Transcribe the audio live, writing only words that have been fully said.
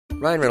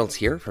Ryan Reynolds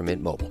here from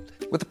Mint Mobile.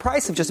 With the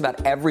price of just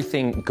about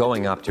everything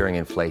going up during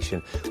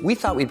inflation, we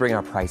thought we'd bring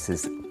our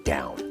prices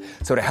down.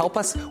 So to help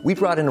us, we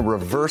brought in a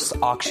reverse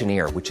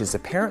auctioneer, which is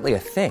apparently a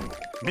thing.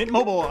 Mint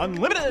Mobile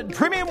Unlimited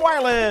Premium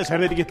Wireless. How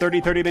to get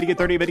 30, 30, bit to get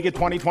 30, bit to get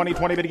 20, 20,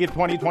 20, bit to get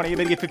 20, 20,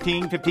 bit to get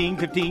 15, 15,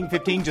 15,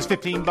 15, just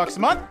 $15 a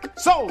month?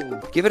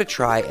 Sold! Give it a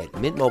try at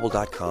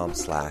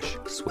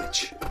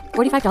mintmobile.com/switch.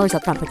 $45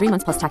 up front for 3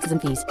 months plus taxes and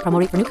fees. Promo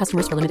rate for new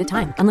customers for limited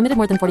time. Unlimited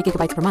more than 40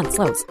 gigabytes per month.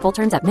 Slows full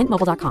terms at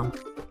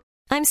mintmobile.com.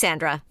 I'm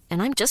Sandra,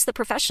 and I'm just the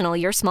professional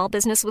your small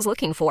business was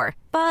looking for.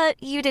 But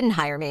you didn't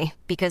hire me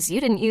because you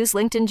didn't use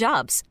LinkedIn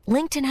Jobs.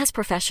 LinkedIn has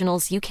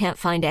professionals you can't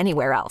find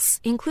anywhere else,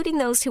 including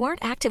those who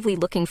aren't actively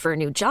looking for a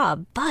new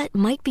job, but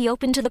might be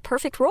open to the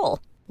perfect role,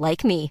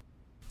 like me.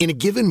 In a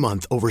given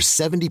month, over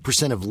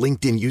 70% of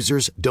LinkedIn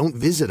users don't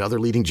visit other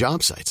leading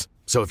job sites.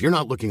 So if you're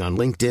not looking on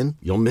LinkedIn,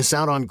 you'll miss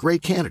out on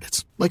great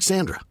candidates like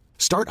Sandra.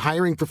 Start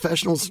hiring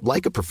professionals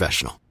like a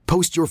professional.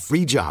 Post your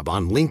free job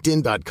on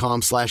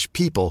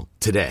linkedin.com/people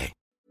today.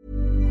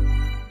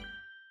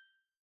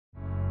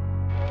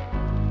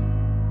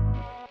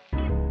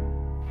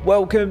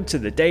 Welcome to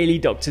the Daily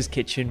Doctor's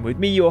Kitchen with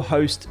me, your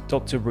host,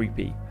 Dr.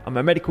 Rupy. I'm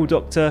a medical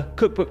doctor,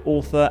 cookbook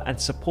author, and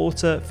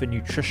supporter for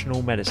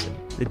nutritional medicine.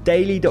 The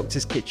Daily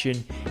Doctor's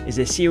Kitchen is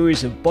a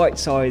series of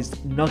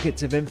bite-sized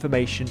nuggets of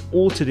information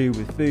all to do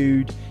with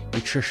food,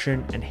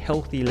 nutrition, and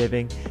healthy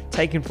living,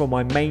 taken from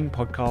my main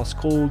podcast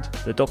called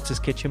the Doctor's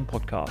Kitchen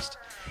Podcast.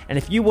 And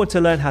if you want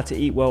to learn how to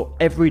eat well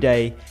every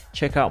day,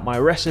 check out my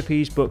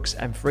recipes, books,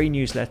 and free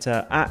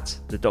newsletter at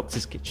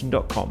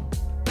thedoctorskitchen.com.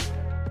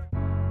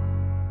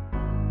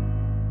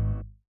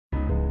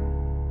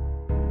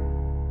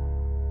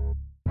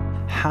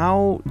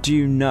 How do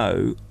you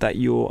know that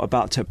you're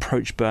about to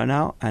approach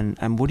burnout,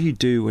 and what do you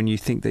do when you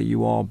think that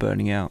you are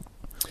burning out?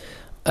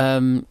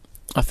 I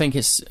think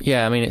it's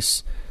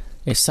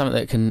something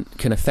that can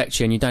affect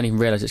you and you don't even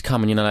realise it's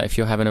coming. You know, like if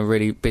you're having a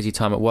really busy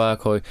time at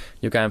work or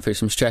you're going through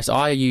some stress.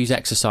 I use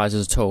exercise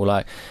as a tool.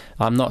 Like,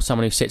 I'm not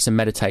someone who sits and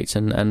meditates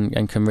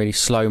and can really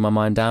slow my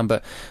mind down,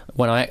 but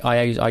when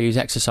I use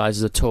exercise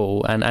as a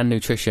tool and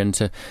nutrition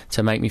to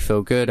make me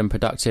feel good and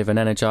productive and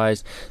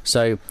energised.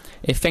 So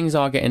if things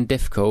are getting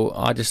difficult,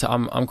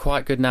 I'm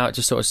quite good now at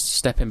just sort of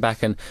stepping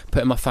back and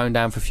putting my phone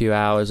down for a few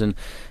hours and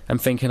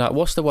thinking like,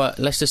 what's the work?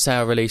 Let's just say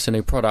I release a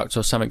new product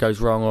or something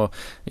goes wrong, or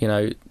you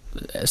know,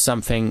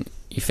 something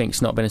you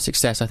think's not been a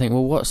success. I think,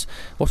 well, what's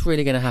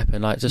really going to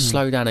happen? Like, just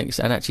slow down and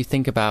actually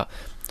think about,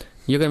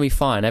 you're going to be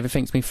fine,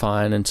 everything's been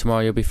fine, and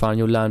tomorrow you'll be fine,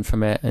 you'll learn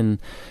from it. And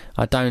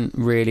I don't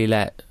really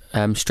let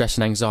stress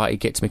and anxiety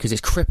get to me, because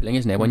it's crippling,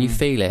 isn't it? When you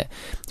feel it,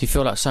 you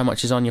feel like so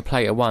much is on your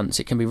plate at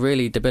once, it can be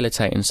really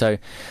debilitating. So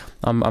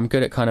I'm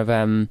good at kind of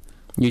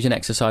using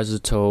exercise as a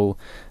tool,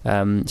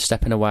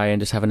 stepping away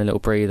and just having a little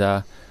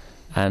breather,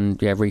 and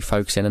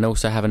refocusing, and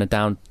also having a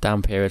down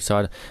period.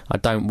 So I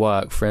don't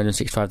work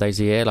 365 days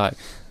a year. Like,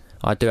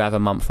 I do have a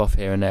month off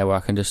here and there where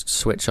I can just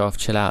switch off,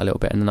 chill out a little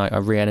bit, and then I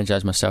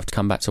re-energise myself to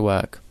come back to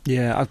work.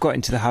 Yeah, I've got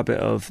into the habit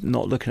of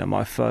not looking at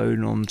my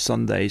phone on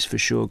Sundays for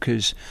sure,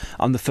 because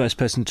I'm the first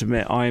person to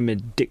admit I am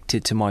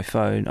addicted to my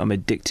phone. I'm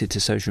addicted to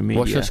social media.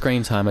 What's your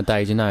screen time a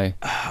day, do you know?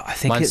 I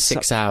think mine's it's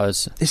 6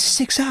 hours. It's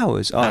 6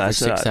 hours? Oh, that's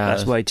 6 hours.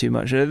 That's way too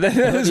much.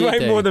 That's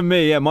way more than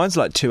me. Yeah, mine's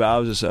like 2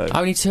 hours or so.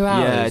 Only 2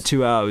 hours? Yeah,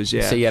 2 hours,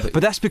 yeah. So, yeah,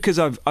 but that's because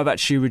I've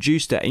actually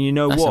reduced it, and you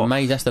know that's what? That's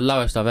amazing. That's the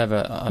lowest I've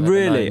ever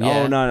really? known.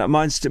 Yeah. Oh, no,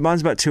 mine's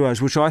about 2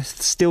 hours, which I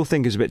still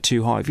think is a bit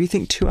too high. If you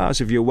think 2 hours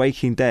of your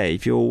waking day,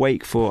 if you're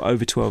awake for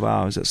over 12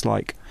 hours, that's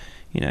like,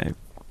 you know,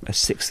 a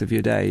sixth of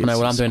your day. No,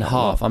 well, I'm doing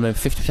half. I'm doing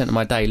 50% of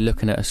my day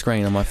looking at a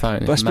screen on my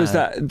phone. But I suppose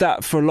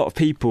that for a lot of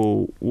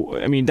people,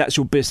 I mean, that's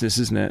your business,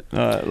 isn't it?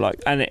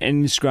 And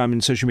Instagram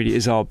and social media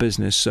is our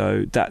business,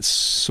 so that's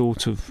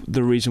sort of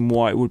the reason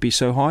why it would be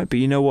so high. But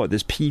you know what?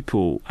 There's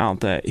people out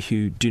there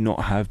who do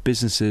not have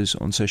businesses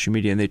on social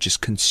media, and they're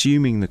just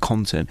consuming the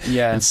content.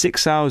 Yeah. And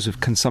 6 hours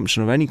of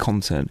consumption of any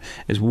content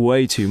is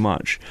way too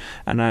much.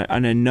 And I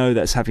know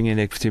that's having a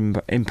negative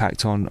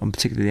impact on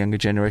particularly the younger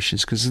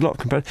generations, because there's a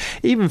lot of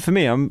even for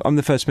me, I'm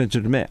the first person to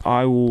admit,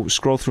 I will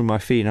scroll through my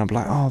feed and I'm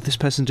like, oh, this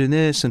person's doing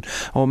this, and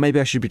maybe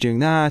I should be doing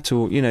that,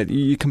 or you know,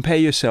 you compare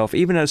yourself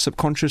even at a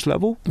subconscious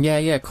level.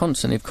 Yeah,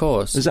 constantly, of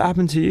course. Does that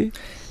happen to you?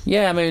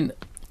 Yeah, I mean,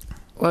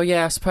 well,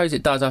 yeah, I suppose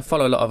it does. I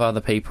follow a lot of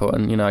other people,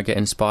 and you know, I get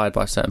inspired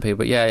by certain people.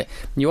 But yeah,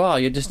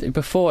 you're just,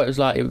 before it was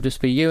like it would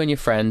just be you and your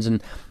friends,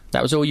 and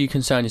that was all you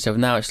concern yourself.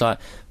 Now it's like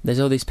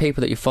there's all these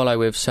people that you follow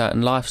with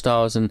certain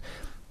lifestyles, and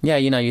yeah,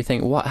 you know, you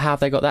think, how have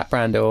they got that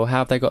brand, or how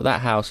have they got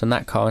that house and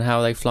that car, and how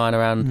are they flying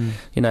around,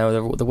 you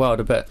know, the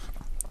world? But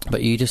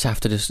you just have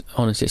to just,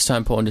 honestly, it's so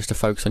important just to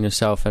focus on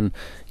yourself. And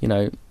you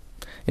know,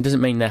 it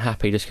doesn't mean they're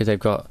happy just because they've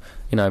got,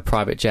 you know,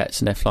 private jets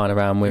and they're flying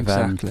around with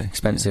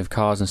expensive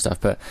cars and stuff.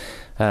 But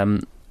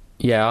and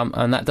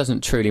that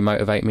doesn't truly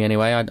motivate me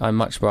anyway. I'm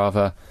much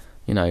rather,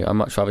 you know,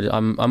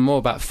 I'm more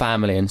about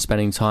family and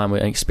spending time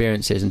with, and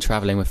experiences and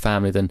travelling with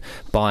family than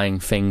buying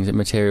things and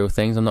material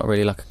things. I'm not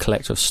really like a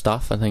collector of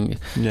stuff. I think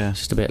it's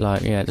just a bit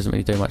like, it doesn't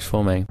really do much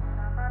for me.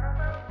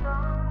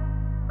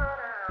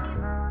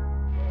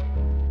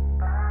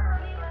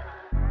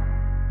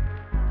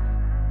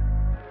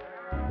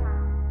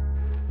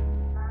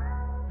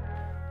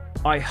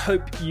 I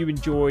hope you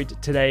enjoyed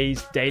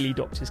today's Daily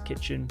Doctor's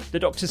Kitchen. The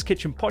Doctor's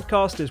Kitchen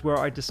podcast is where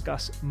I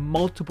discuss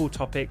multiple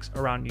topics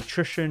around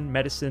nutrition,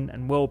 medicine,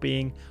 and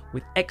well-being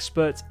with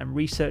experts and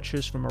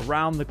researchers from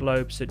around the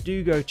globe, so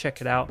do go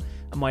check it out.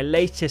 And my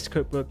latest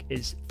cookbook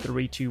is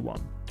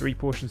 321. 3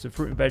 portions of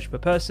fruit and veg per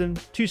person,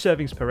 2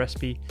 servings per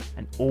recipe,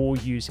 and all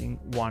using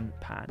 1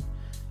 pan.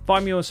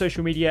 Find me on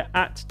social media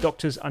at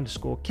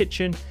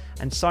doctors_kitchen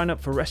and sign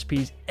up for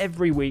recipes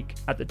every week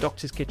at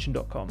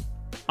thedoctorskitchen.com.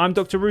 I'm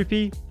Dr.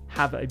 Rupy.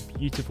 Have a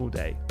beautiful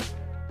day.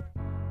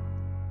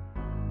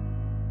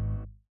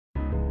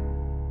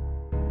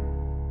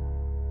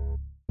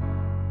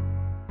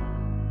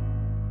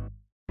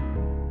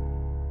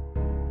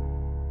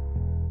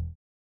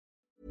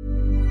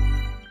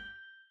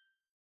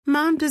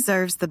 Mom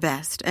deserves the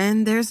best,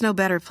 and there's no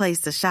better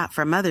place to shop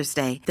for Mother's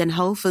Day than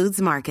Whole Foods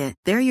Market.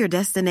 They're your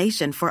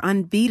destination for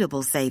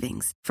unbeatable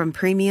savings, from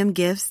premium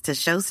gifts to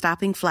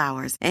show-stopping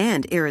flowers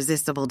and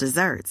irresistible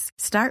desserts.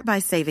 Start by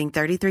saving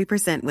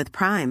 33% with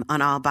Prime on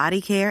all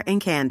body care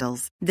and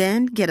candles.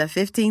 Then get a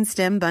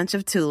 15-stem bunch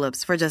of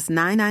tulips for just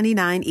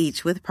 $9.99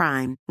 each with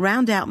Prime.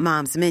 Round out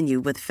Mom's menu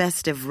with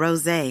festive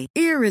rosé,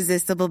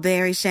 irresistible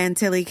berry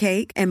chantilly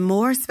cake, and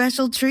more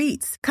special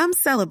treats. Come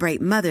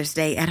celebrate Mother's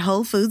Day at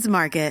Whole Foods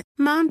Market.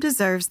 Mom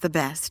deserves the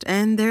best,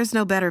 and there's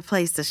no better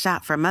place to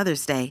shop for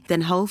Mother's Day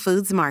than Whole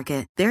Foods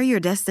Market. They're your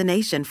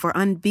destination for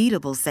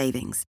unbeatable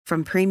savings,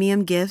 from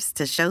premium gifts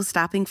to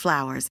show-stopping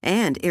flowers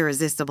and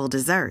irresistible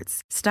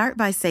desserts. Start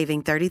by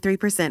saving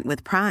 33%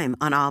 with Prime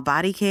on all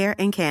body care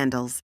and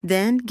candles.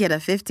 Then get a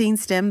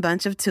 15-stem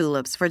bunch of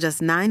tulips for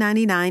just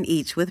 $9.99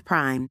 each with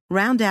Prime.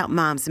 Round out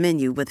Mom's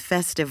menu with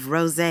festive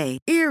rosé,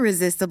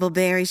 irresistible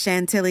berry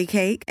chantilly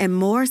cake, and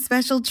more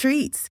special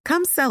treats.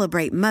 Come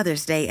celebrate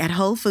Mother's Day at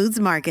Whole Foods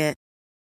Market.